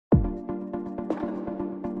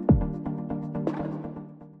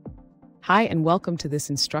Hi and welcome to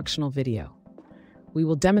this instructional video. We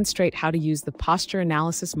will demonstrate how to use the posture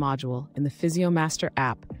analysis module in the PhysioMaster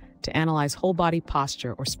app to analyze whole body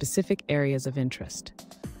posture or specific areas of interest.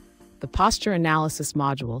 The posture analysis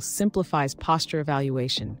module simplifies posture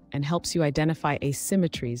evaluation and helps you identify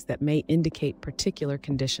asymmetries that may indicate particular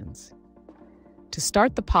conditions. To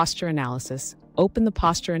start the posture analysis, open the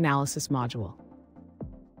posture analysis module.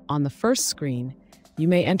 On the first screen, you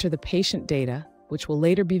may enter the patient data, which will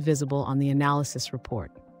later be visible on the analysis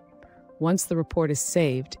report. Once the report is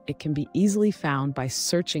saved, it can be easily found by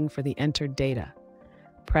searching for the entered data.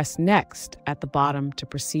 Press Next at the bottom to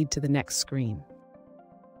proceed to the next screen.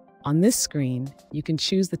 On this screen, you can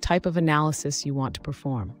choose the type of analysis you want to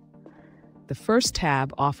perform. The first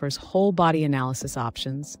tab offers whole body analysis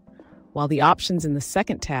options, while the options in the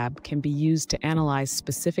second tab can be used to analyze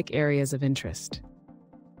specific areas of interest.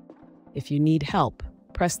 If you need help,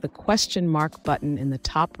 press the question mark button in the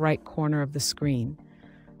top right corner of the screen,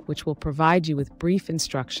 which will provide you with brief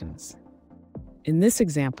instructions. In this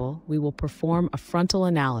example, we will perform a frontal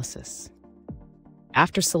analysis.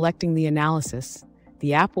 After selecting the analysis,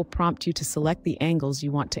 the app will prompt you to select the angles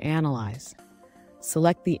you want to analyze.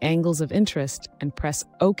 Select the angles of interest and press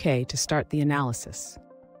OK to start the analysis.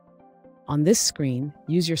 On this screen,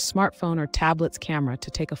 use your smartphone or tablet's camera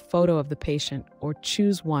to take a photo of the patient or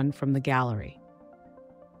choose one from the gallery.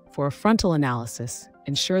 For a frontal analysis,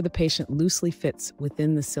 ensure the patient loosely fits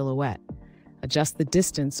within the silhouette. Adjust the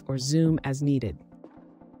distance or zoom as needed.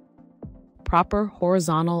 Proper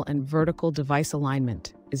horizontal and vertical device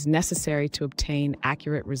alignment is necessary to obtain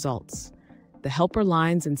accurate results. The helper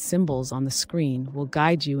lines and symbols on the screen will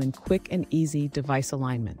guide you in quick and easy device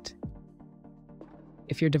alignment.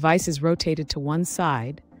 If your device is rotated to one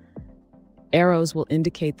side, arrows will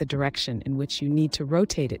indicate the direction in which you need to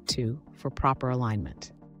rotate it to for proper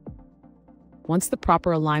alignment. Once the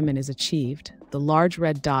proper alignment is achieved, the large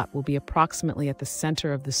red dot will be approximately at the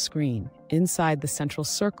center of the screen, inside the central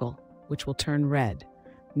circle, which will turn red.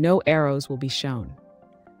 No arrows will be shown.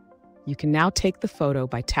 You can now take the photo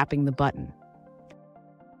by tapping the button.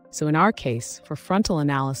 So in our case, for frontal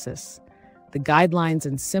analysis, the guidelines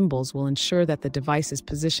and symbols will ensure that the device is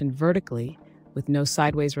positioned vertically with no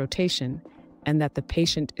sideways rotation and that the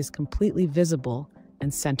patient is completely visible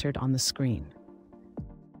and centered on the screen.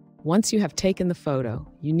 Once you have taken the photo,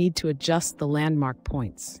 you need to adjust the landmark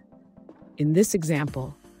points. In this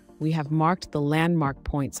example, we have marked the landmark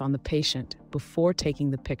points on the patient before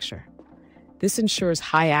taking the picture. This ensures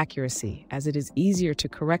high accuracy, as it is easier to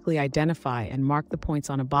correctly identify and mark the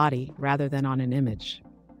points on a body rather than on an image.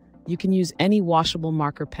 You can use any washable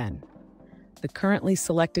marker pen. The currently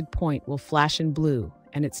selected point will flash in blue,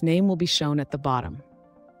 and its name will be shown at the bottom.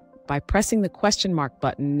 By pressing the question mark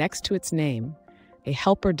button next to its name, a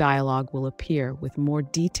helper dialog will appear with more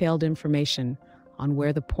detailed information on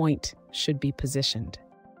where the point should be positioned.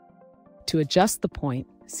 To adjust the point,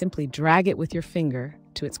 simply drag it with your finger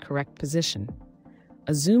to its correct position.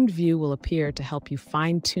 A zoomed view will appear to help you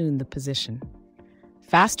fine-tune the position.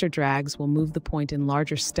 Faster drags will move the point in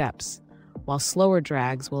larger steps, while slower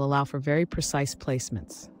drags will allow for very precise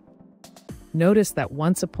placements. Notice that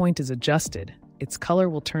once a point is adjusted, its color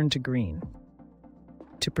will turn to green.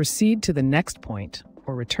 To proceed to the next point,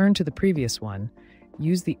 or return to the previous one,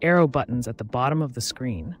 use the arrow buttons at the bottom of the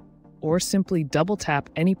screen, or simply double-tap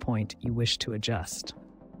any point you wish to adjust.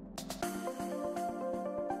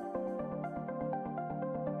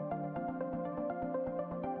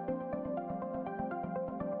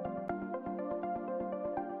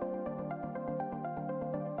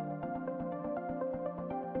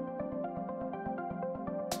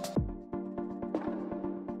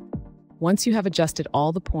 Once you have adjusted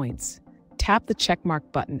all the points, tap the checkmark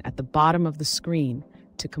button at the bottom of the screen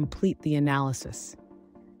to complete the analysis.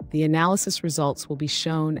 The analysis results will be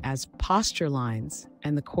shown as posture lines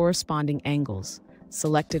and the corresponding angles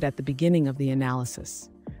selected at the beginning of the analysis.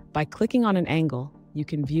 By clicking on an angle, you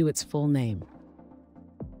can view its full name.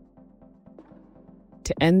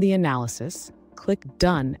 To end the analysis, click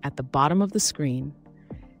Done at the bottom of the screen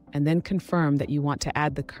and then confirm that you want to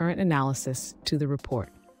add the current analysis to the report.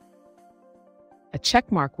 A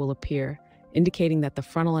check mark will appear, indicating that the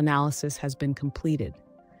frontal analysis has been completed.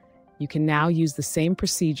 You can now use the same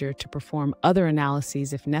procedure to perform other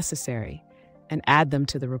analyses if necessary, and add them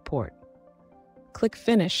to the report. Click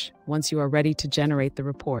Finish once you are ready to generate the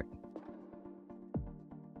report.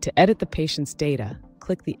 To edit the patient's data,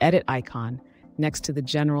 click the Edit icon next to the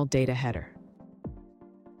General Data header.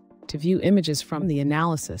 To view images from the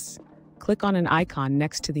analysis, click on an icon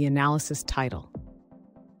next to the analysis title.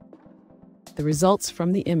 The results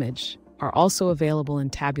from the image are also available in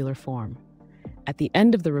tabular form. At the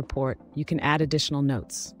end of the report, you can add additional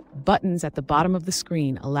notes. Buttons at the bottom of the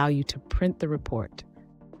screen allow you to print the report,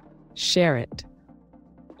 share it,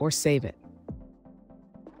 or save it.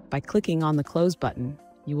 By clicking on the Close button,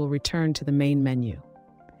 you will return to the main menu.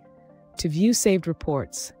 To view saved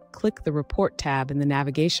reports, click the Report tab in the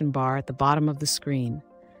navigation bar at the bottom of the screen,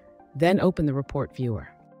 then open the Report Viewer.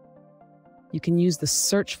 You can use the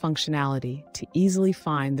search functionality to easily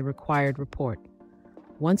find the required report.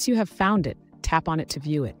 Once you have found it, tap on it to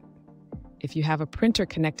view it. If you have a printer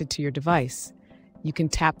connected to your device, you can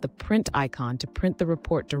tap the Print icon to print the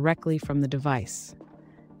report directly from the device.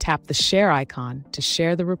 Tap the Share icon to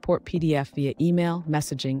share the report PDF via email,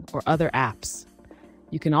 messaging, or other apps.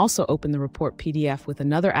 You can also open the report PDF with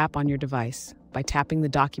another app on your device by tapping the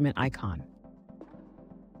document icon.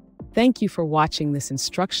 Thank you for watching this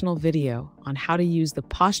instructional video on how to use the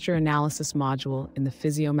posture analysis module in the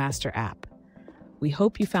PhysioMaster app. We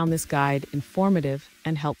hope you found this guide informative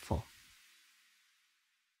and helpful.